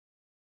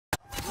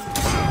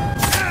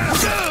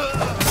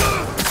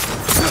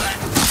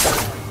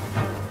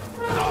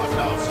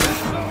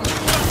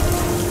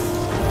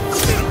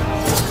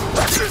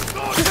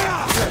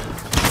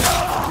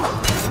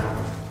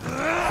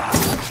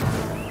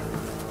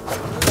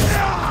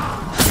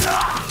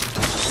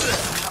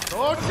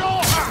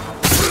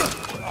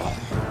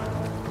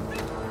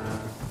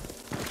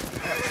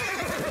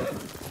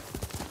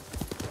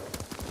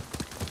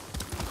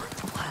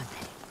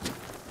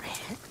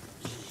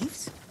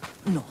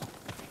No,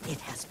 it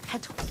has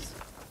petals.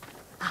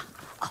 Ah,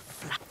 a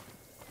flower.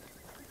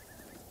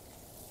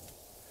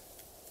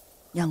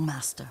 Young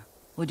master,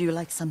 would you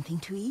like something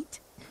to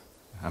eat?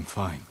 I'm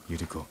fine,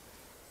 Yuriko.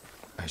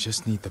 I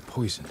just need the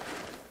poison.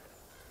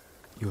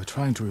 You were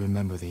trying to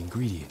remember the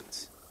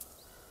ingredients.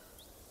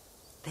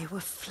 They were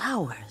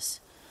flowers.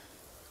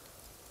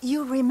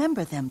 You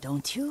remember them,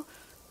 don't you?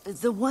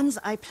 The ones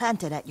I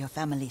planted at your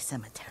family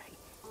cemetery.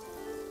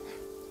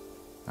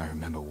 I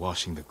remember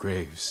washing the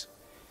graves.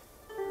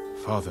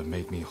 Father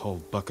made me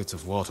hold buckets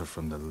of water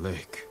from the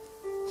lake.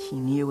 He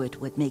knew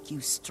it would make you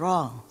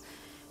strong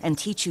and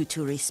teach you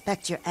to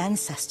respect your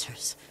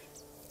ancestors.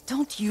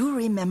 Don't you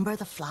remember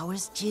the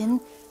flowers, Jin?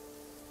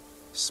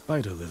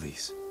 Spider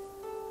lilies.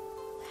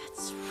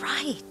 That's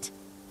right.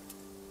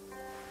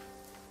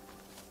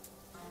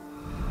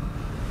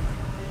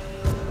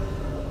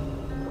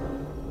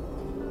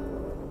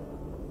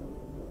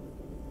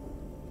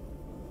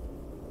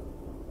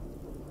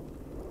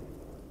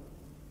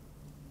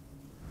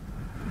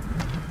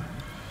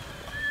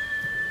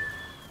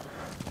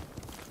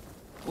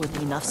 With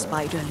enough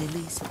spider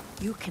lilies,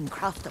 you can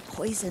craft a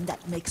poison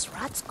that makes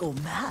rats go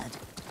mad.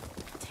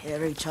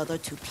 Tear each other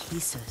to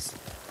pieces.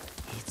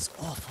 It's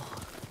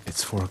awful.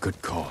 It's for a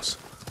good cause.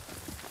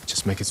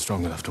 Just make it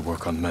strong enough to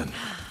work on men.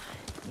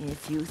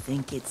 If you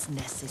think it's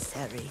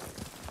necessary,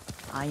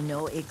 I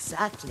know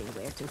exactly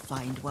where to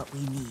find what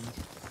we need.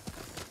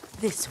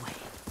 This way.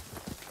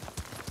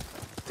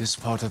 This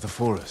part of the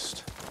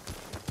forest.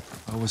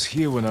 I was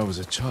here when I was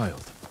a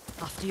child.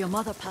 After your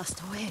mother passed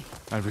away.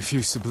 I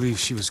refused to believe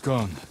she was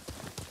gone.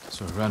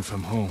 So I ran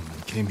from home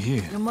and came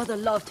here. Your mother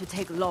loved to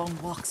take long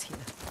walks here.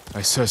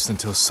 I searched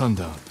until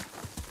sundown.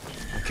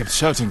 I kept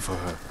shouting for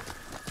her.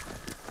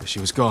 But she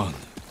was gone.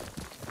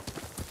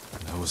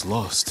 And I was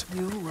lost.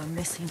 You were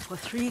missing for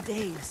 3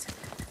 days.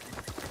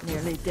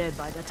 Nearly dead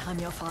by the time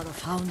your father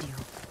found you.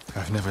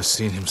 I've never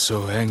seen him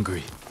so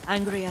angry.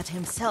 Angry at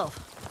himself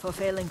for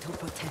failing to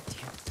protect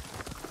you.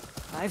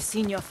 I've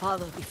seen your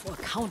father before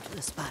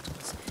countless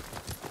battles.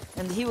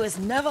 And he was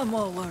never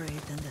more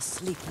worried than the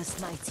sleepless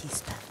nights he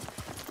spent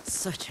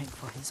searching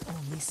for his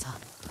only son.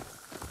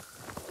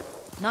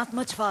 Not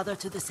much farther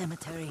to the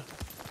cemetery.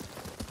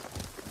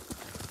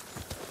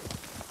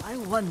 I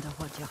wonder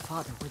what your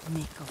father would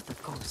make of the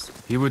ghost.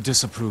 He would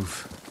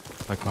disapprove,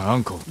 like my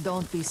uncle.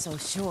 Don't be so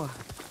sure.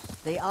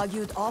 They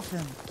argued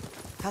often.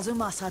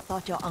 Kazumasa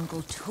thought your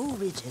uncle too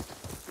rigid,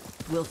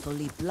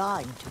 willfully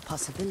blind to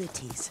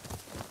possibilities.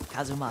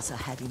 Kazumasa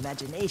had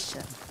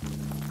imagination.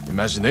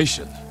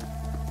 Imagination?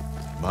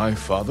 My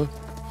father?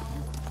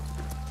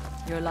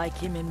 You're like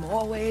him in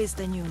more ways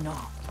than you know.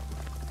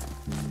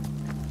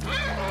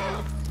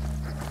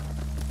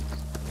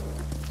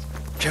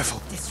 Careful.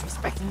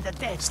 Disrespecting the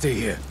dead. Stay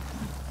here.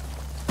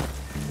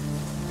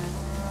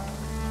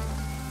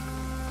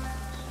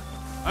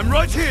 I'm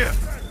right here!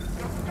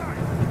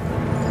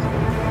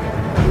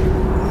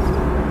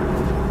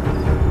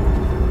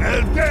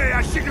 Elde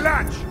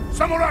Ashiglach!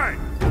 Samurai!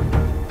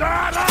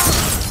 Dara!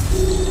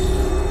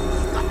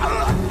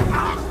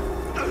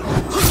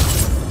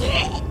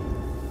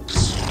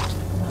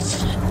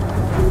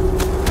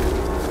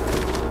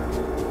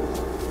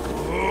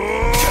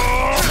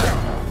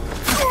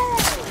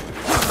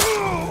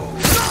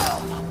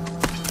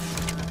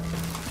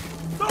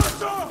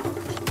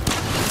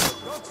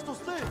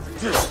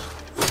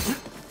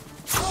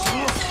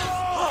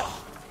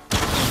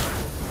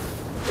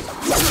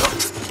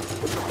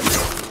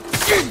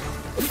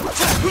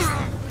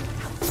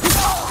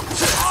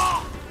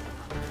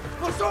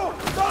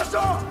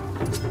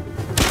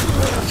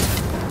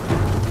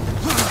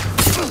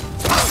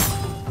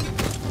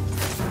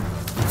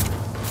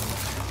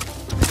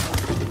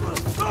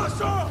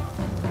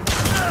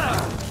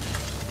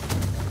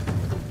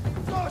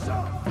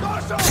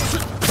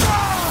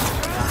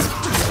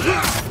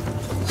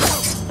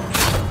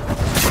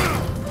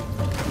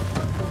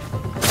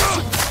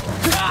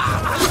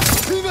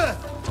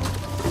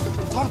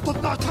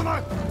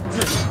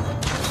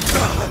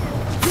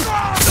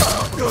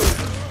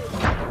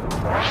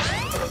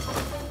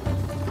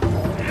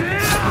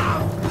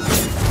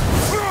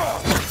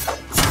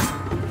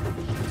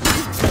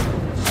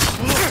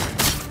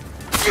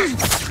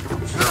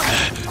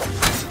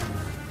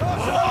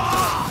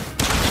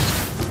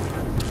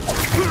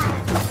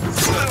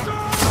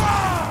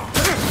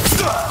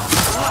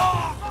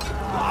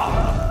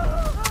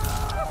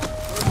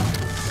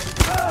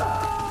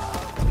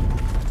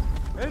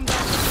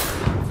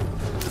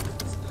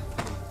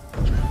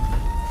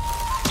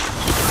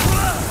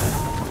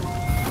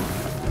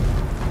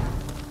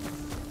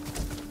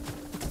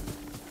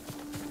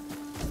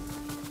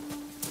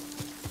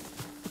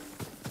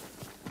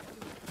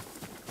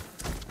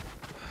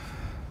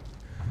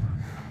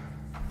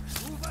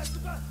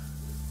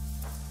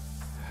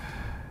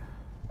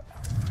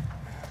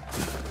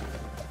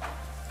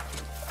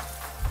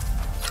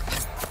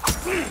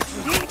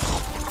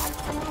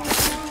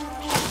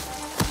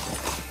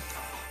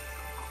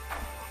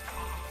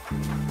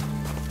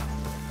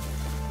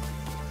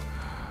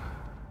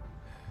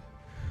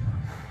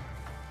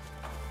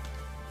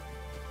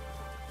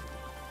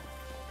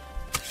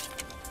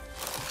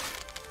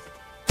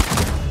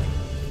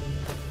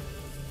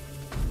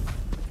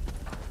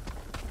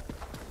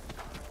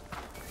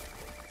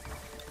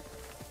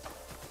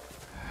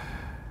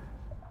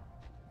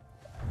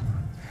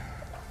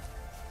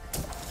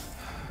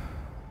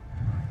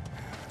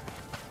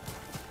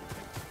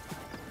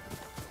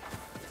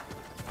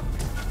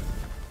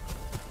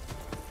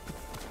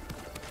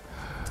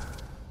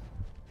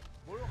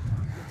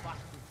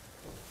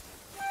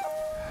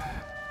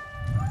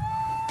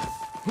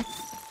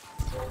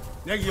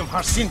 Negium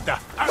Harsinta.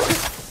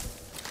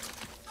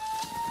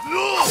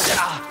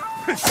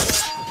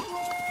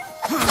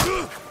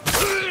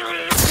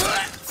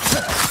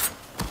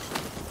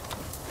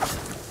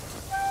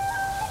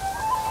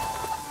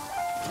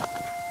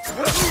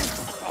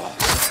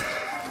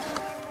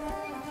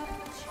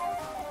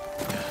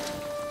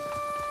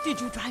 Did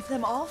you drive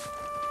them off?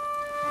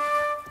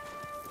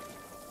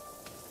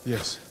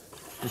 Yes.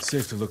 It's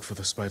safe to look for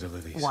the spider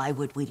lilies. Why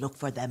would we look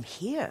for them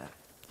here?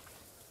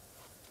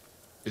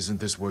 Isn't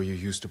this where you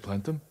used to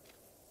plant them?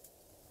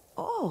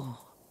 Oh.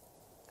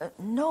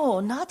 No,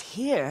 not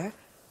here.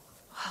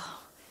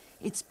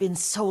 It's been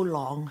so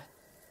long.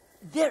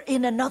 They're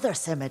in another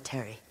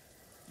cemetery.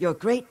 Your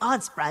great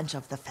aunt's branch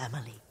of the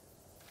family.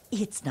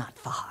 It's not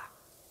far.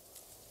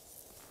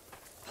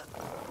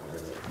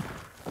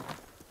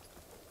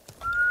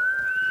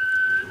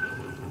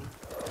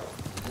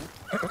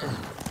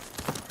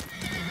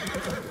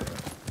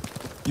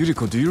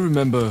 Yuriko, do you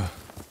remember?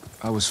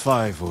 I was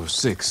 5 or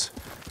 6.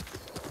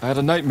 I had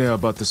a nightmare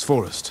about this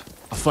forest.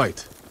 A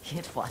fight.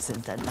 It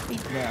wasn't a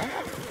nightmare.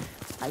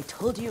 I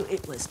told you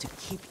it was to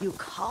keep you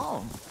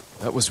calm.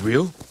 That was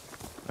real?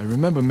 I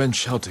remember men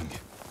shouting.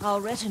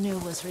 Our retinue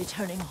was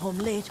returning home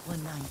late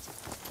one night.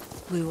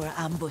 We were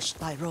ambushed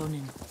by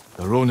Ronin.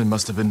 The Ronin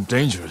must have been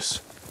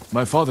dangerous.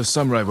 My father's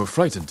samurai were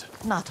frightened.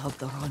 Not of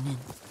the Ronin.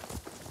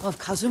 Of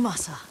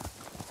Kazumasa.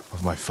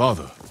 Of my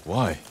father?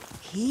 Why?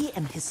 He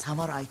and his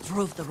samurai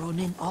drove the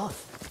Ronin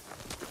off.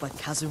 But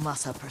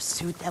Kazumasa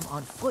pursued them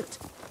on foot.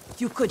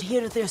 You could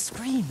hear their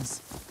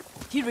screams.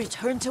 He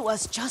returned to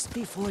us just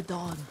before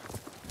dawn,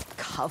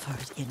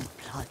 covered in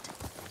blood.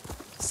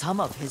 Some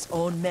of his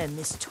own men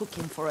mistook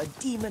him for a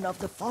demon of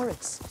the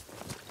forest.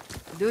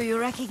 Do you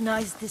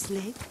recognize this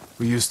lake?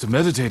 We used to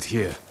meditate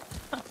here.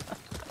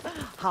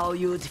 How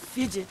you'd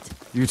fidget.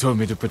 You told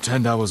me to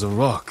pretend I was a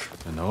rock,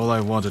 and all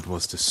I wanted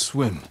was to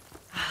swim.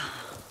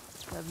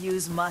 The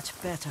view's much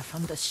better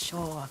from the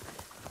shore.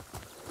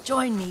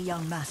 Join me,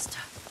 young master.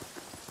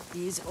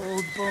 These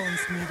old bones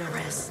need a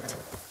rest.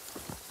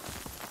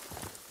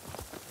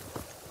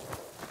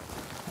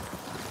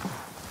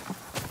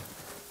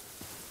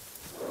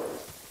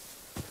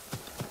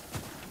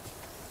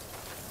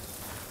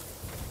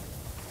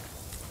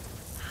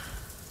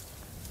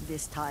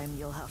 This time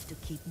you'll have to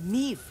keep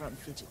me from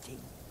fidgeting.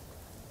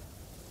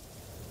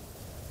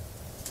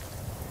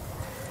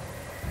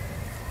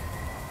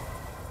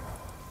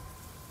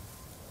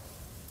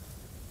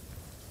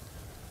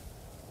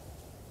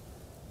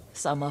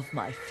 Some of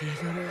my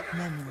favorite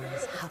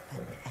memories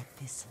happen at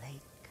this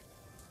lake.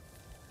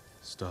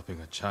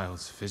 Stopping a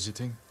child's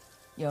fidgeting?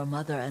 Your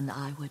mother and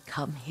I would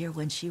come here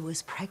when she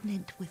was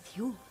pregnant with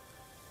you.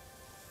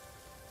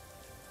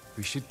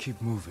 We should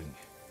keep moving.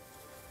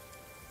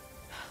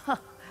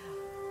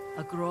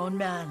 A grown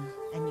man,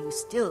 and you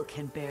still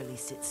can barely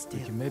sit still.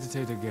 We can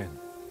meditate again.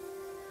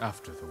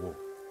 After the war.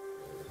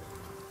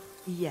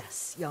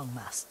 Yes, young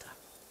master.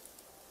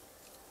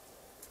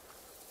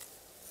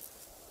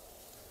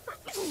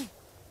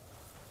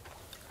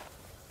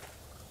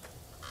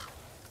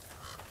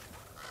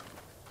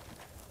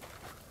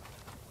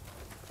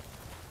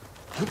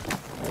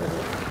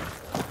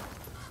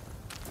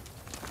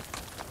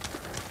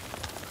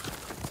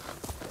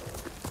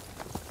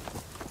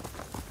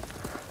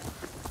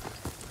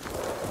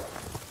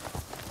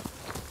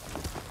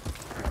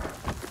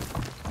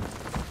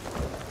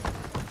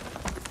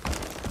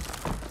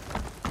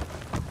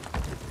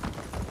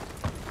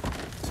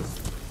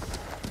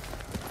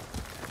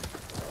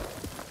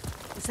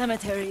 The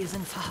cemetery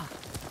isn't far.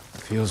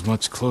 Feels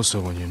much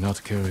closer when you're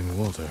not carrying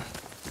water.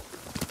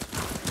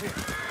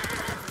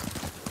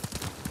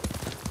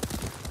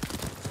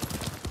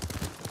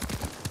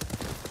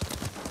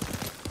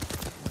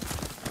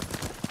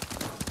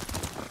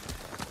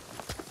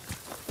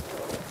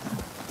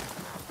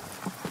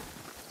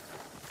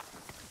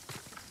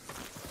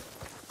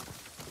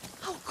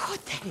 How could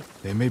they?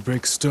 They may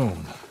break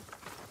stone,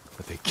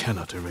 but they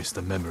cannot erase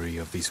the memory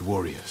of these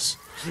warriors.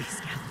 Please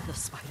gather the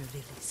spider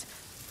lilies.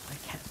 I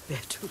can't bear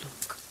to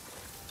look.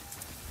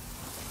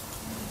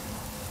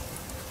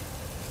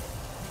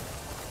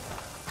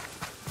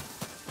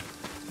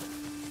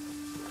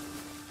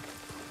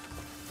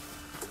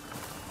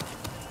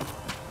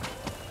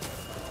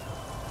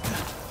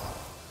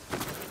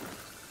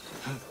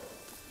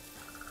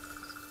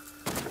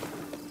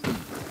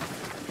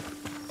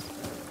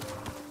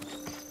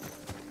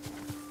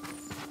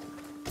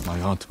 My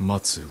aunt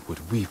Matsu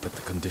would weep at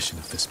the condition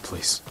of this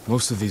place.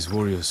 Most of these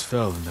warriors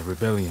fell in the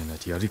rebellion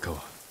at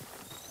Yuriko.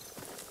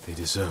 They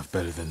deserve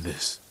better than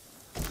this.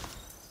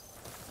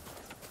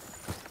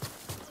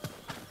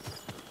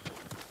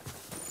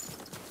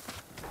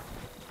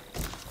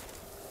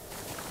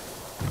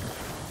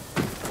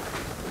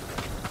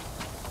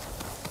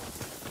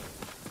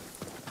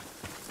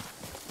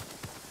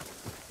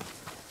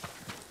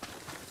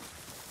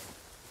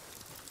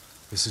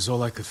 This is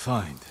all I could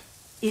find.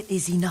 It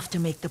is enough to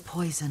make the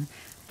poison,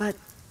 but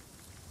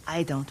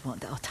I don't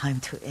want our time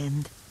to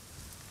end.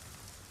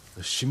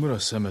 The Shimura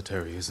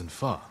cemetery isn't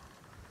far.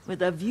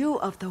 With a view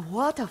of the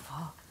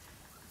waterfall,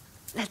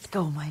 Let's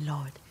go, my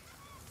lord.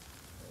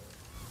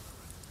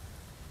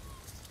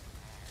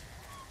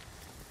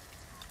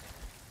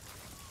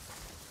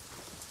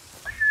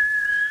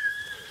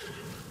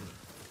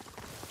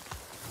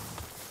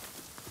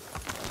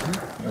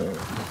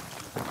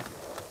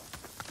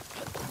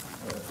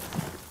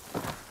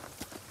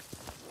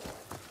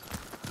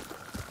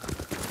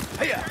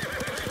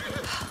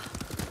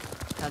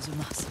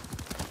 Kazumasa,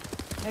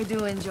 I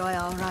do enjoy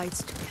our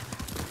rides together.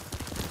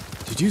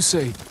 Did you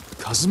say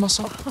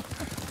Kazuma-san?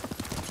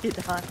 Did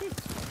I?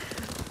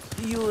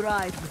 You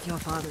ride with your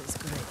father's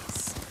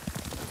grace.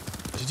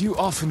 Did you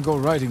often go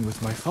riding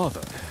with my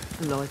father?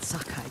 Lord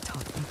Sakai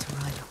taught me to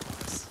ride a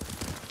horse.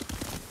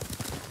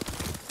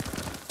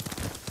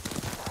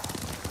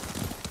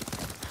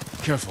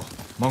 Careful.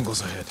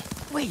 Mongols ahead.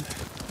 Wait,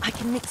 I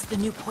can mix the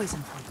new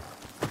poison for you.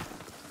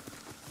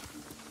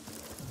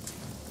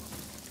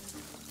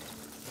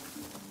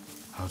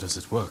 How does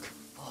it work?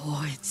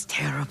 Oh, it's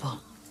terrible.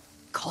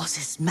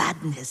 Causes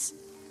madness.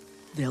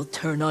 They'll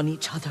turn on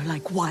each other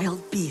like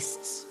wild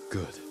beasts.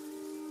 Good.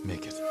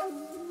 Make it.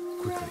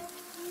 Quickly.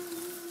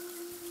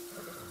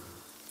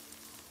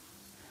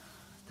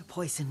 The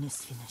poison is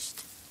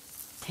finished.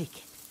 Take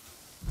it.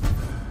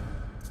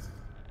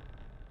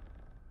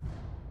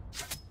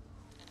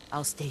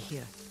 I'll stay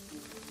here.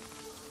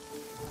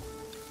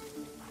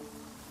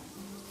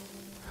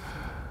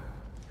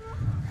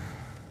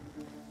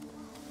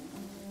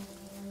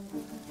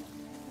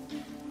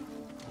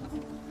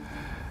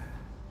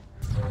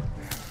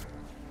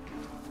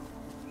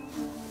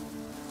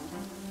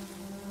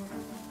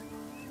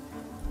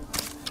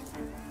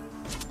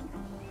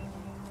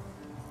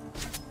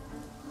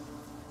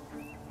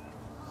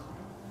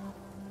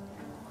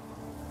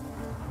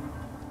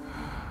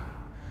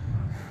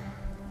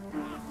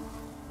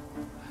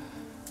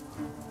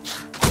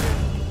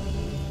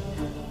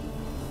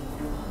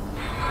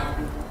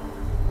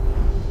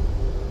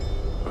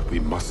 We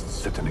must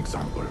set an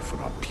example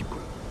for our people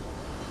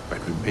by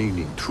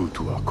remaining true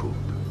to our code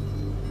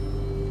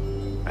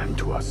and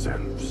to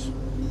ourselves.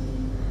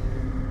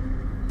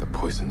 The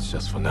poison's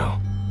just for now.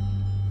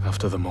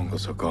 After the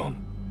Mongols are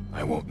gone,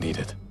 I won't need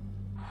it.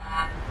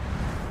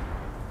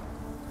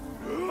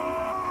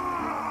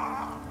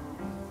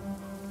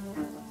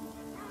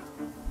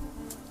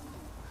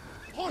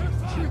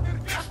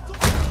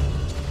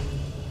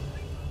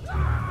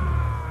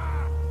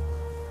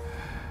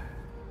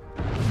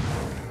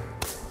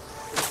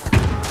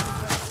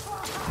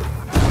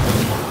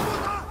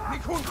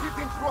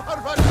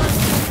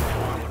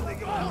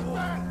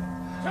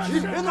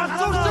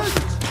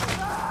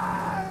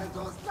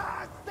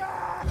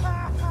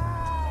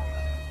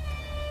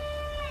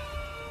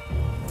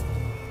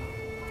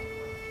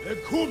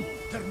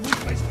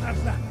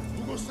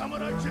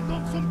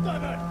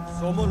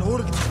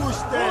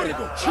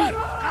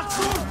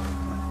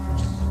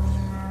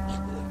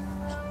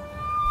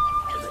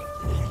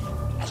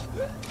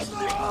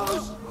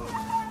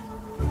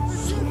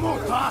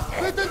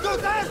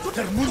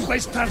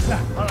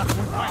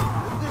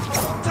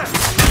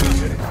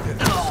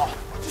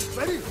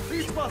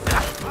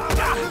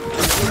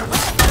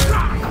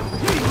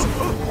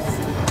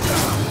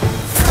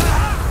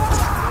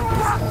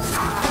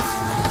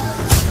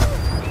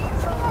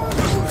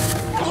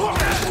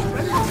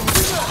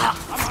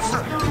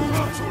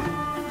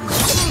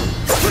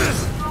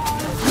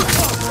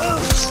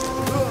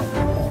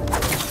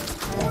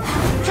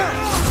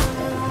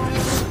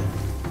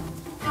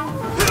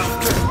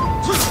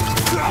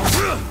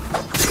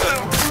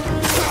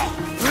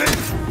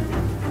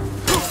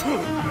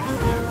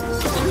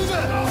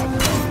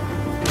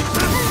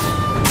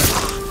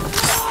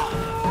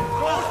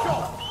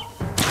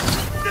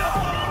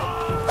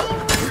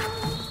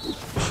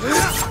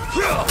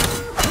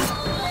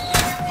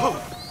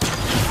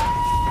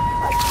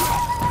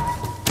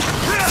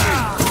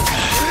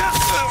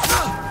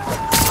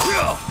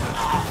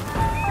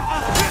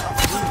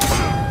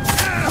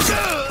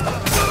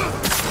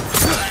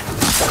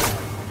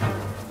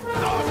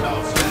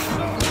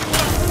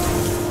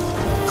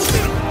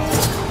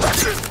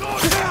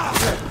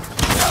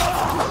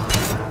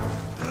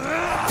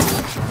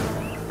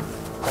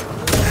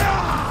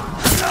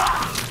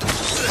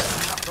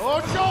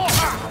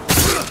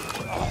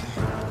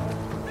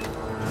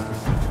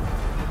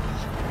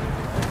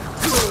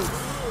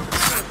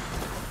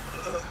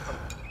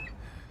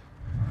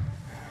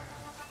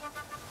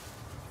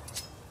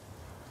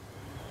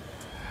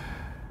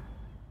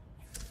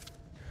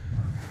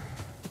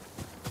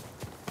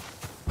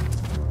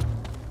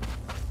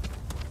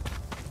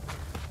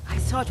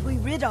 Thought we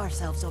rid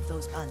ourselves of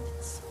those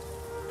bandits.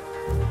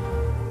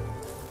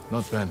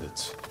 Not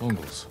bandits.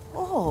 Mongols.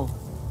 Oh,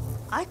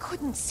 I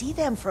couldn't see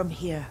them from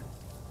here.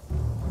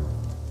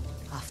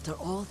 After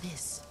all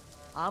this,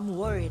 I'm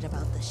worried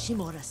about the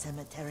Shimura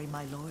cemetery,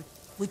 my lord.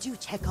 Would you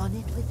check on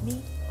it with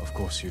me? Of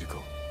course, Yuriko.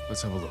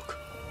 Let's have a look.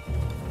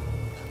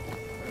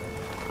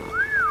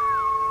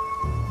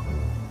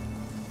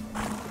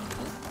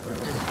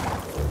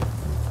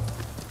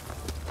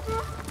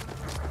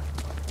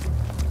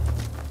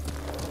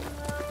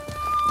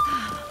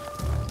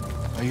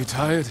 Are you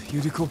tired,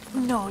 Yuriko?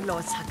 No,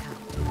 Lord Sakai.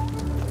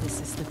 This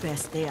is the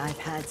best day I've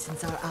had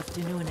since our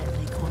afternoon at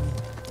Lake Oni.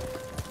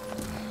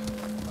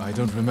 I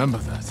don't remember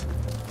that.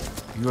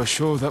 You are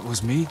sure that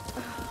was me?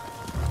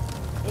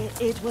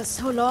 It was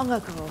so long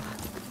ago.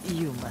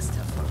 You must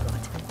have forgotten.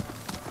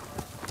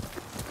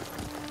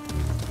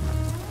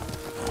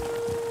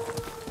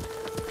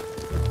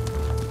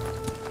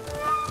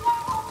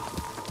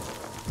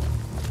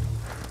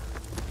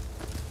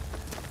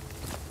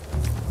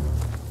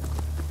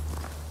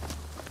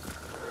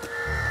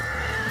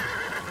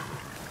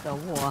 The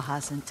war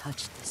hasn't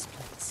touched this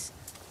place.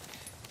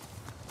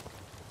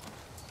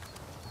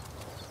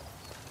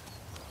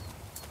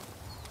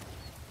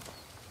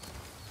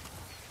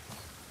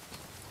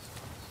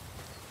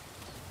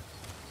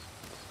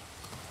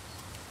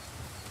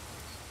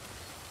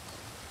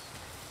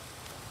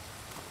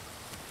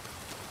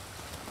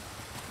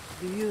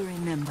 Do you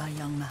remember,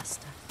 young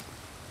master?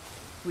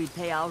 We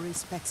pay our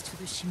respects to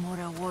the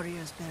Shimura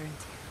warriors buried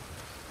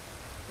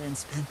here, then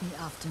spend the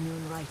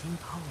afternoon writing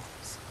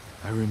poems.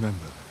 I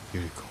remember,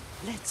 Yuriko.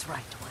 Let's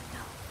write one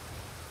now.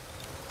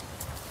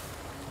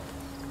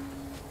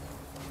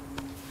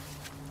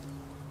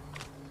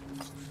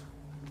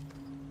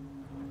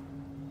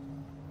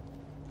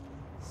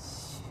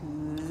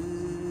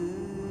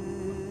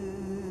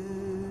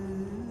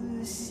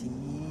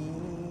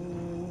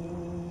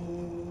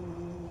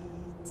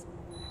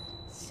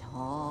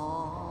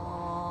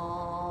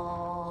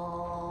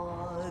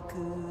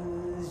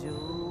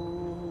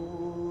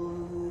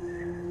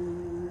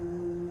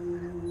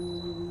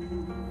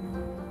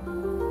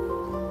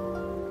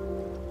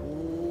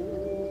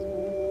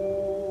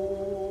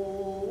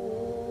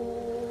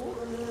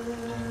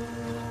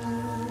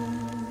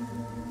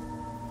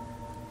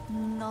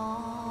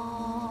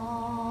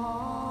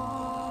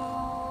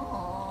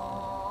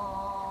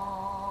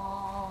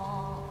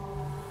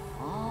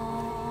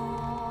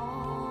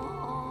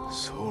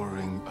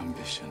 Soaring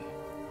ambition.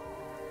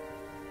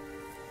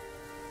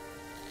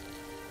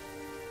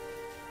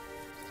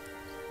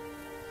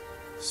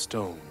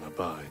 Stone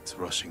abides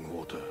rushing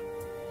water.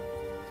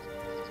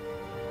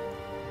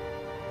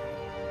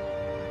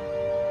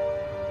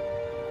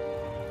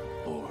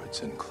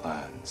 Lords and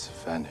clans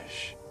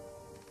vanish.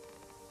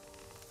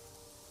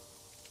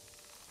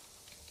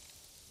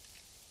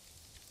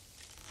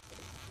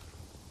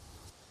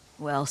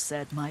 Well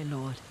said, my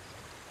lord.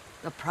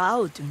 The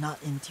proud do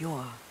not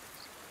endure.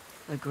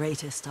 The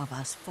greatest of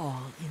us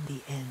fall in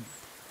the end.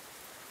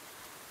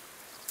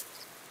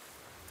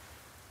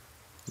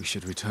 We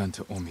should return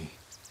to Omi.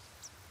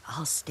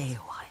 I'll stay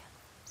a while.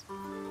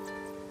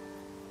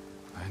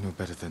 I know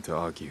better than to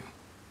argue.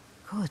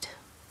 Good.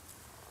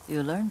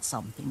 You learned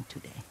something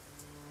today.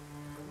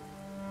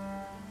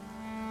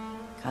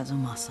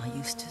 Kazumasa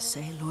used to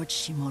say Lord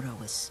Shimura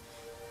was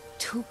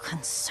too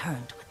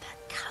concerned with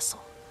that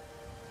castle.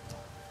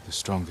 The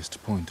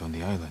strongest point on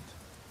the island.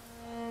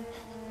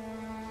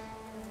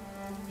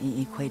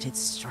 He equated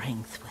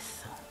strength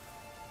with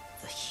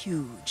the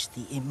huge,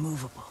 the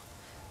immovable,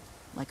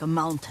 like a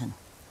mountain.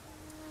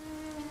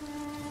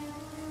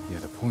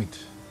 Yet a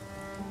point.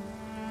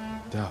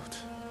 Doubt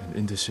and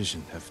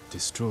indecision have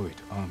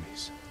destroyed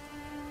armies.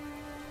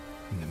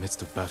 In the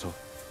midst of battle,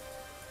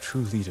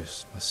 true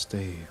leaders must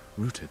stay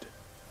rooted,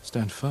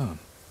 stand firm.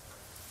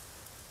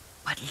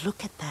 But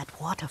look at that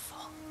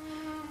waterfall.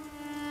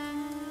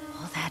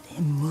 All that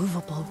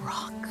immovable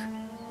rock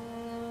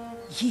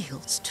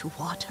yields to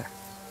water.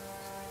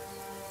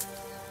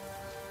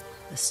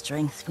 The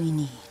strength we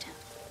need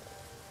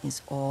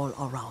is all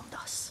around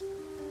us.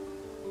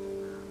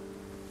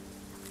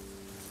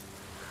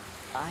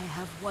 I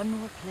have one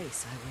more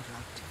place I would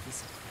like to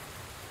visit.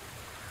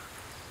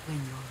 When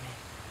you're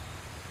ready.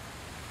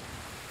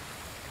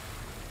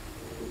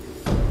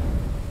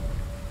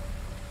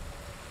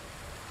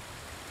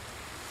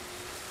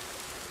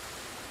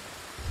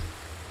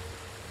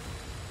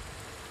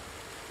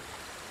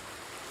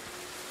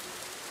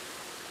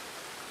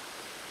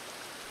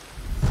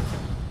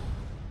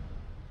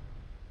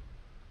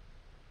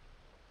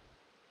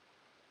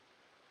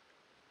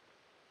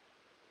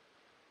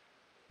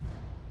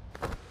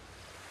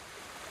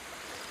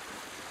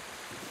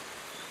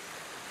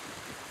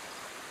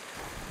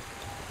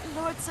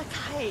 Lord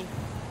Sakai!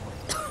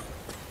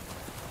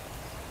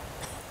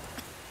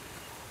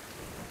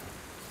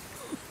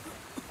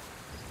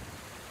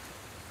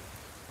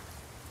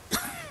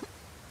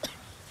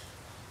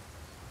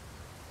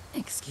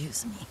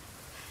 Excuse me.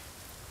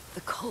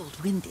 The cold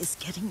wind is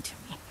getting to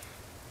me.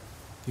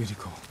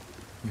 Yuriko,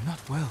 you're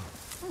not well.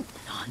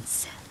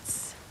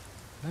 Nonsense.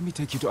 Let me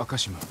take you to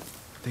Akashima.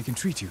 They can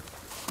treat you.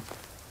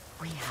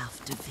 We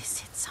have to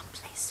visit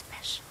someplace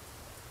special.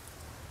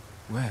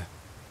 Where?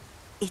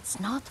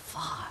 It's not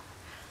far.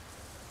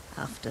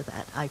 After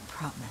that, I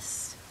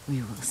promise,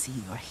 we will see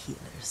your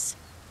healers.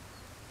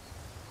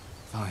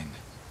 Fine.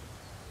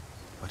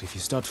 But if you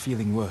start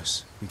feeling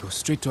worse, we go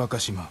straight to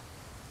Akashima.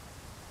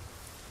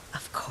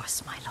 Of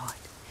course, my lord.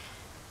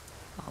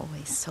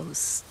 Always so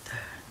stern.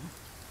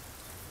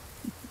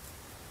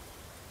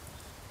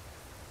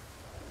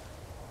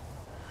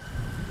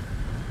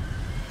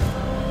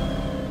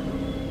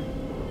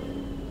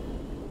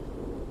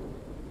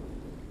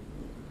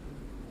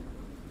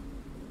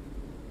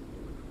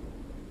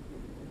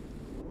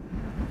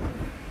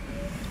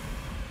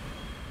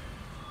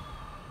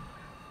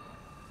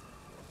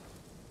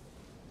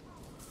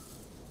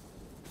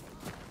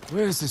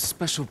 Where is this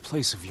special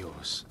place of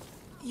yours?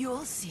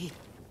 You'll see.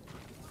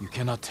 You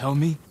cannot tell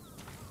me?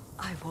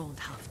 I won't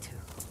have to.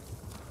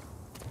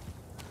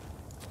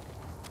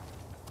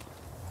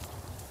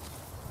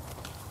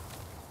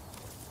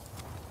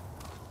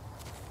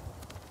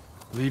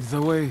 Lead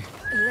the way.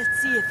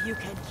 Let's see if you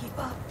can keep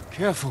up.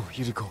 Careful,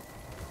 Yuriko.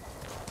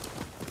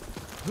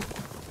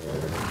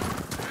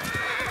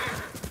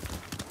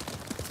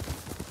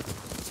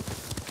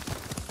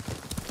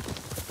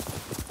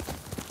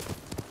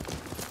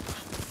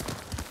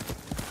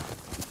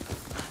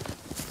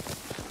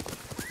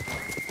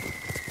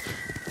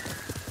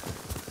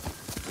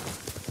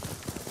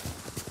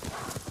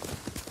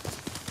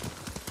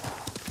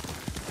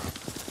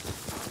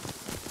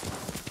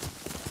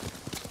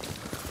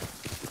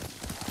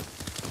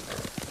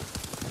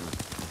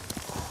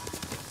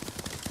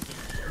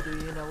 Do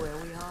you know where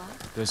we are?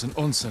 There's an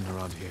onsen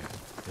around here,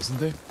 isn't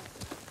there?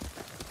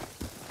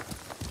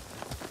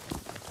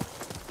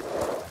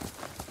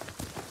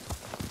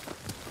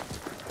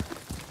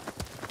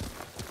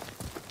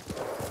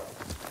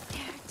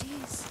 There it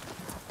is.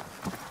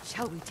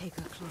 Shall we take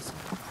a closer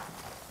look?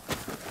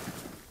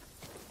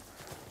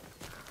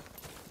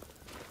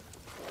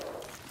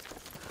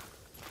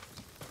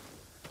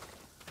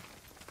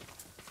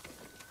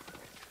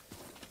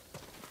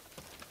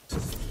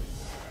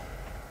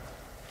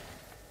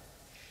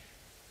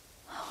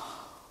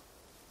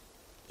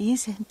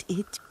 Isn't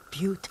it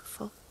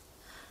beautiful?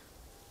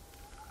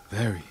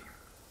 Very.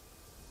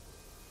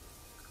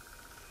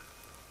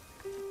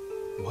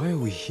 Why are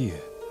we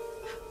here?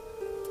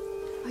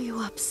 Are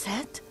you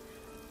upset?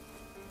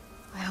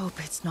 I hope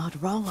it's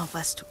not wrong of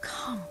us to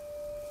come.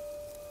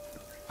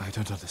 I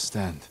don't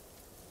understand.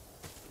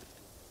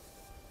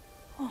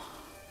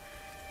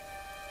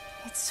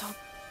 It's so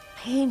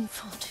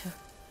painful to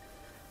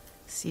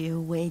see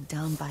you weighed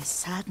down by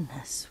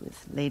sadness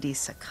with Lady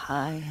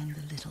Sakai and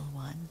the little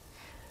one.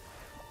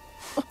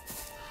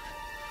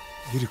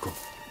 Yuriko,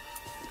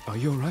 are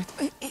you alright?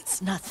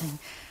 It's nothing.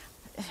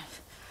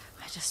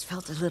 I just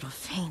felt a little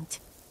faint.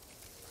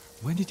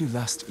 When did you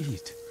last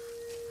eat?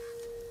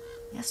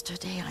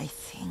 Yesterday, I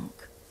think.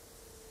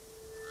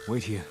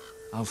 Wait here.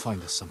 I'll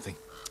find us something.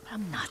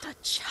 I'm not a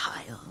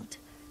child.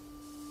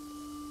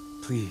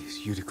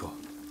 Please, Yuriko.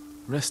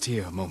 Rest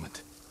here a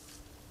moment.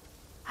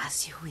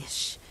 As you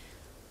wish,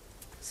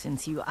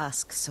 since you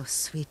ask so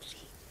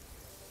sweetly.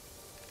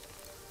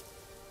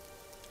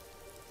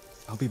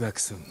 I'll be back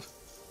soon.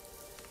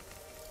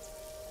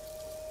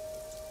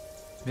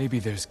 Maybe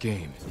there's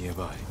game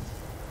nearby.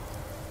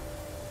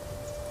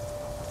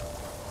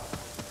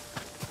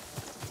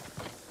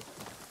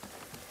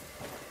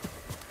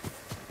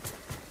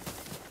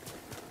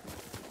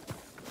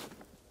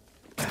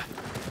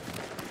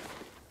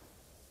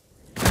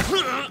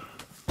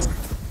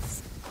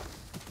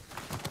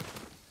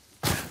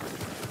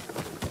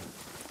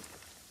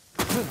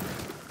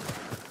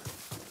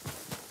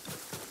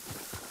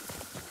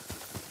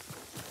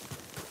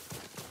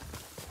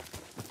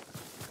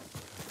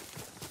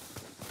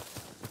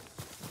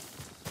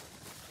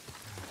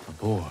 A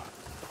boar.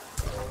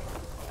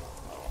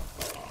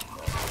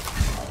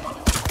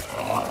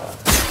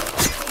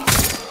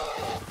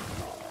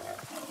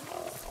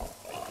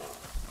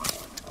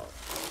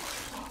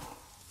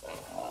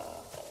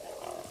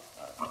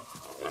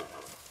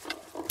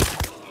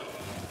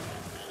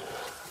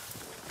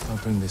 I'll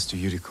bring this to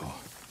Yuriko.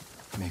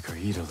 Make her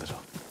eat a little.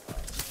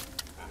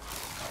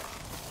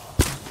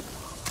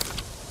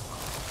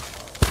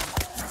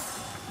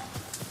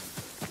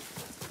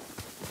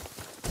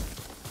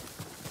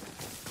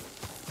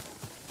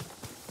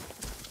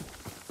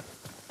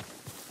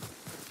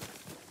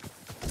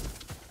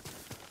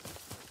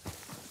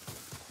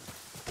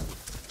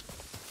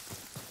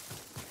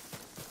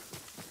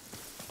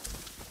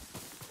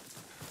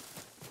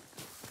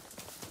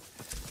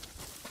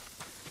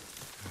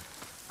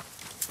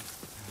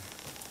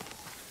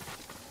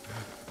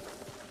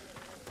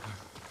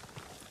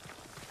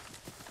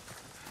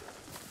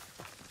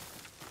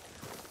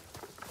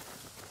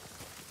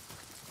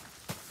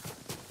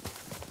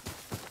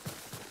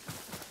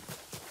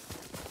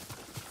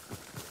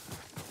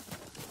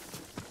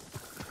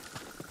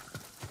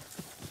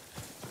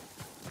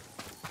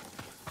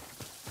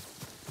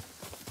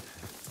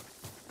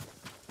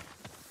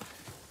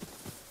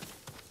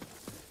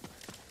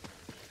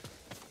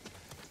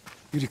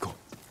 Yuriko!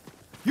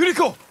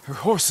 Yuriko! Her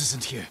horse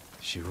isn't here.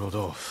 She rode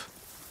off.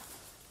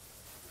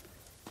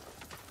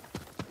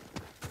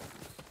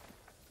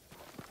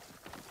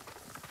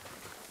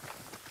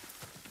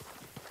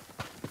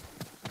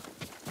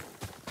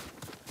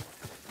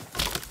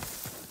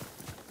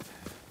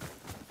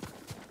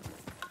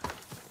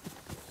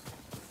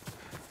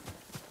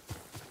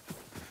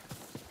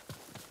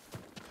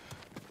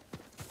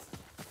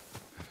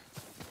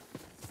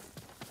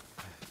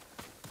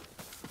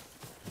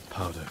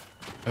 Powder.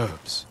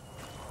 Herbs.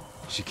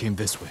 She came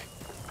this way.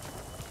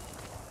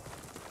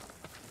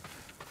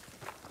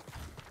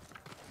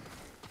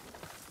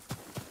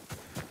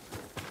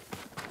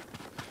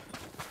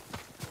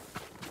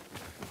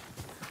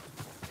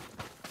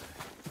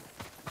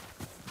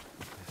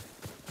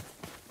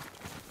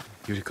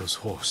 Yuriko's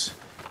horse.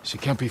 She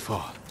can't be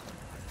far.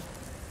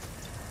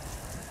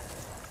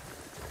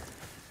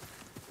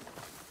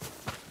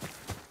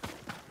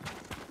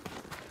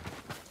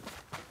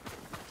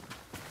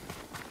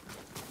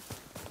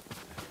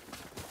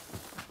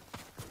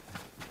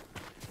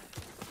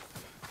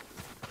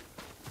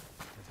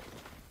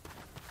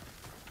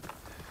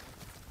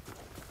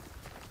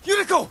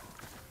 Yuriko!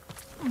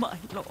 My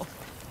lord.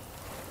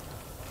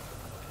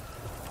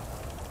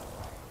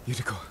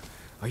 Yuriko,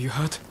 are you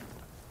hurt?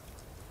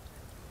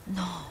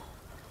 No.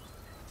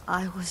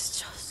 I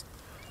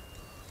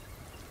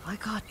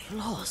got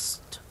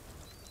lost.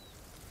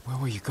 Where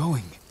were you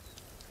going?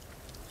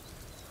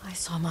 I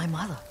saw my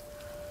mother.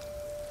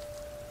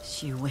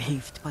 She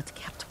waved but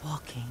kept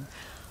walking.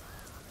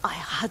 I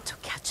had to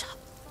catch up.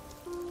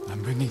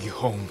 I'm bringing you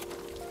home.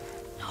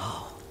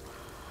 No.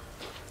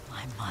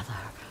 My mother.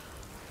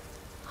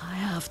 I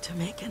have to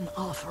make an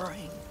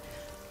offering.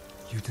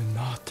 You do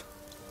not.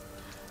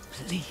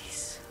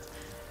 Please.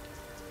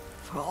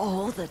 For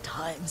all the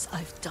times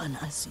I've done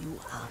as you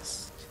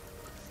asked.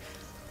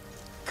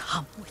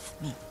 Come with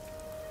me.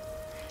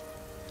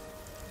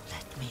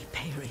 Let me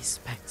pay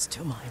respects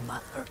to my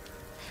mother.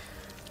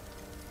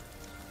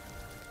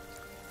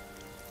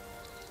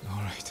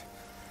 All right.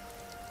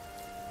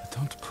 But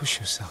don't push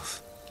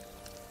yourself.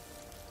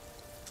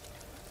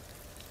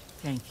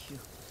 Thank you.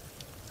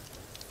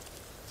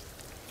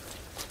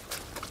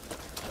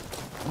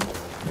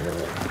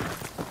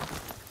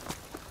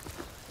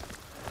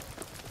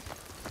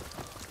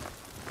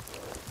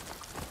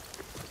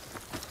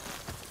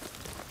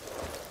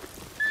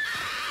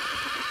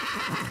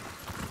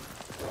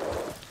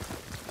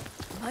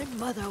 My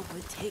mother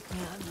would take me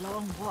on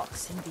long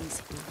walks in these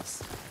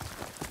hills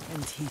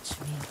and teach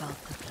me about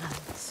the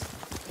plants.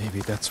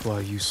 Maybe that's why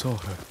you saw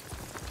her.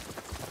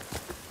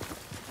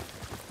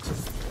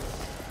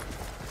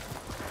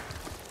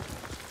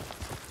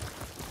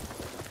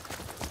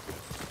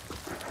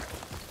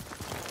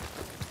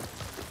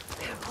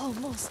 We're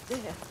almost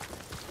there.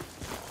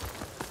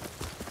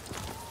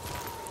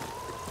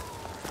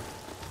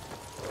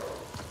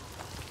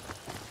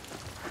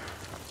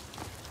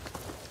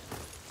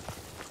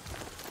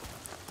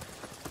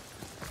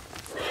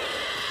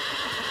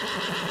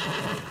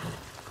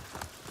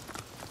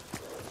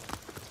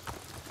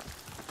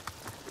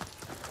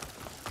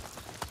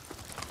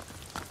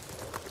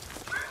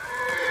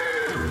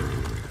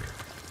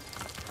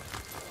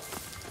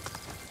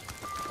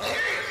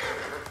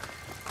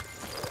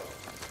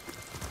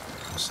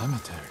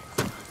 Cemetery.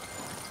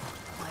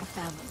 My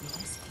family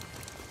is here.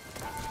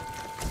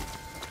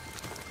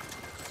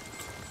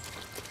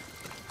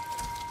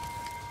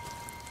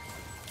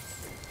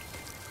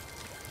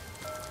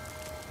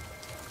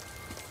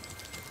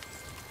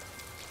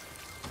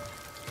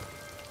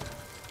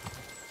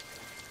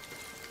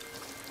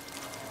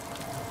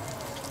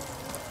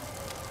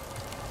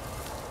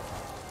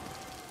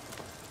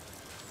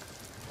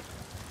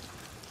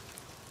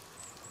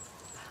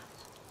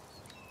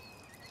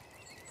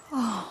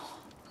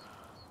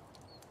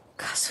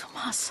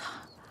 Kazumasa.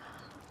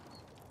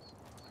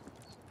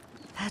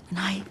 That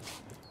night,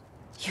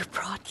 you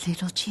brought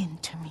little Jin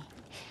to me.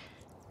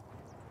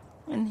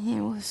 And he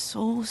was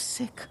so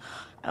sick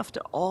after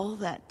all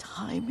that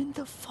time in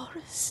the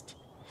forest.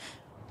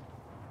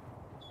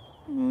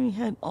 We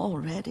had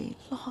already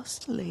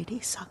lost Lady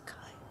Sakai.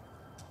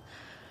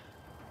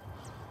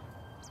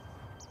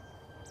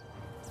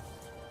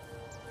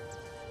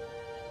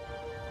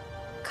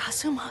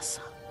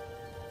 Kazumasa,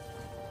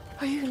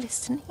 are you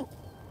listening?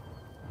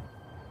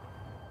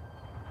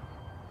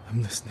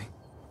 I'm listening.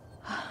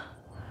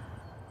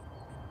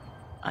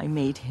 I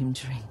made him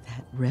drink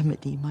that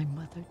remedy my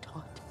mother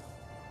taught.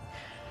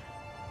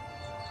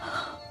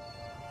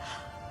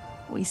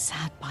 We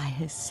sat by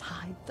his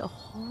side the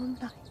whole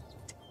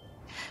night.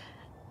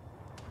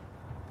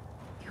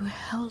 You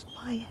held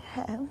my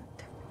hand.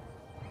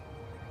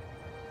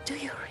 Do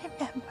you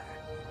remember?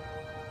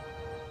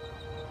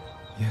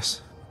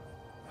 Yes,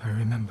 I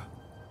remember.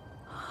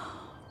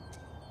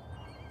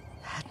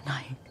 That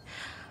night,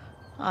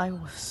 I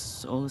was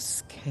so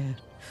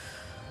scared.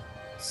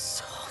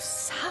 So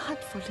sad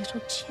for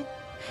little Jin.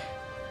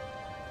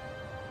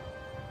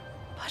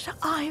 But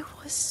I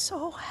was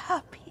so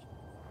happy.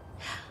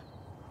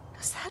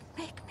 Does that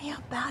make me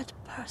a bad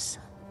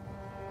person?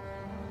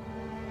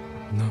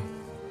 No.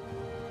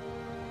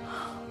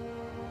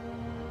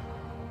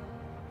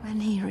 When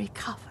he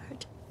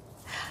recovered,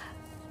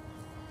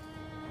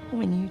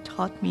 when you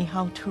taught me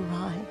how to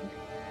ride,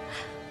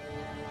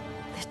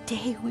 the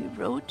day we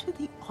rode to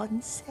the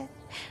onsen,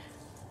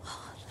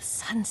 the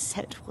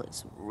sunset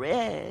was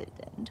red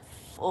and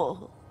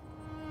full.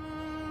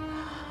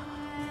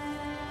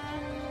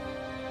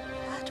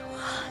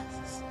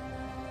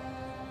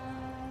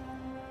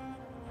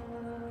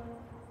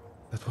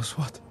 That was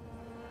what?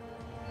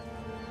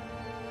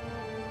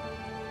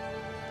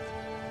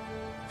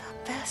 The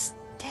best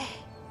day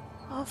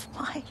of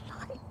my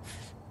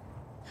life.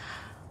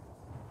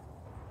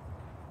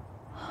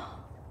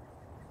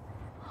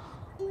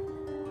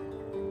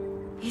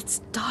 It's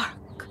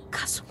dark,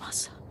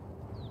 Kazumasa.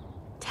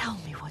 Tell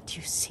me what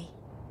you see.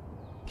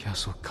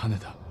 Castle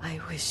Kaneda. I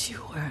wish you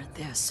weren't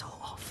there so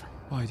often.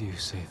 Why do you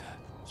say that?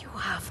 You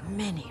have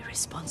many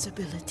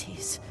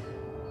responsibilities.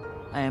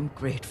 I am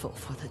grateful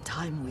for the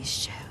time we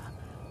share,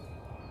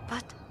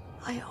 but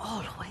I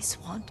always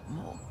want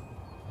more.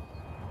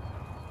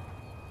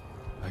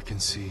 I can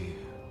see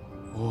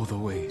all the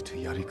way to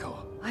Yuriko.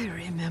 I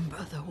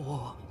remember the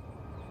war.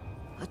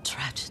 A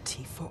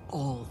tragedy for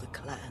all the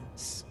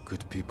clans.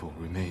 Good people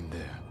remain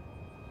there.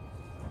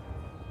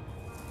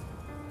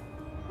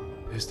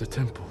 There's the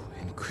temple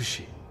in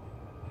Kushi.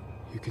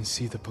 You can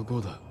see the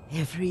pagoda.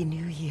 Every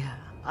new year,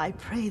 I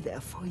pray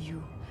there for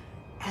you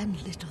and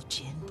little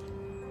Jin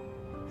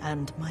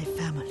and my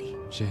family.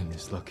 Jin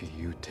is lucky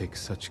you take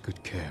such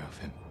good care of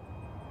him.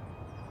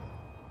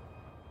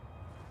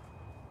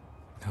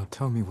 Now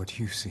tell me what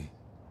you see.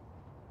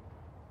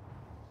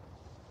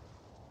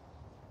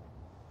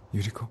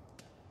 Yuriko?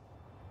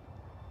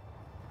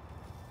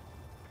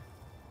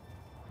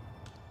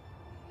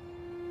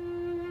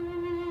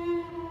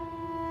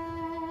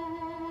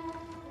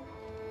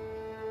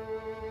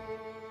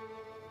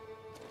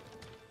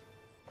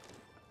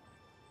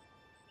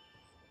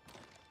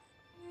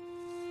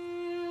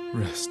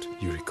 Rest,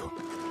 Yuriko.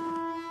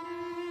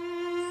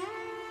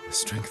 The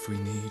strength we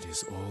need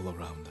is all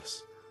around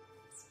us.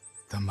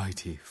 The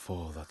mighty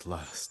fall at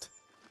last,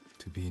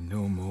 to be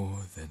no more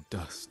than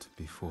dust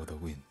before the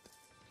wind.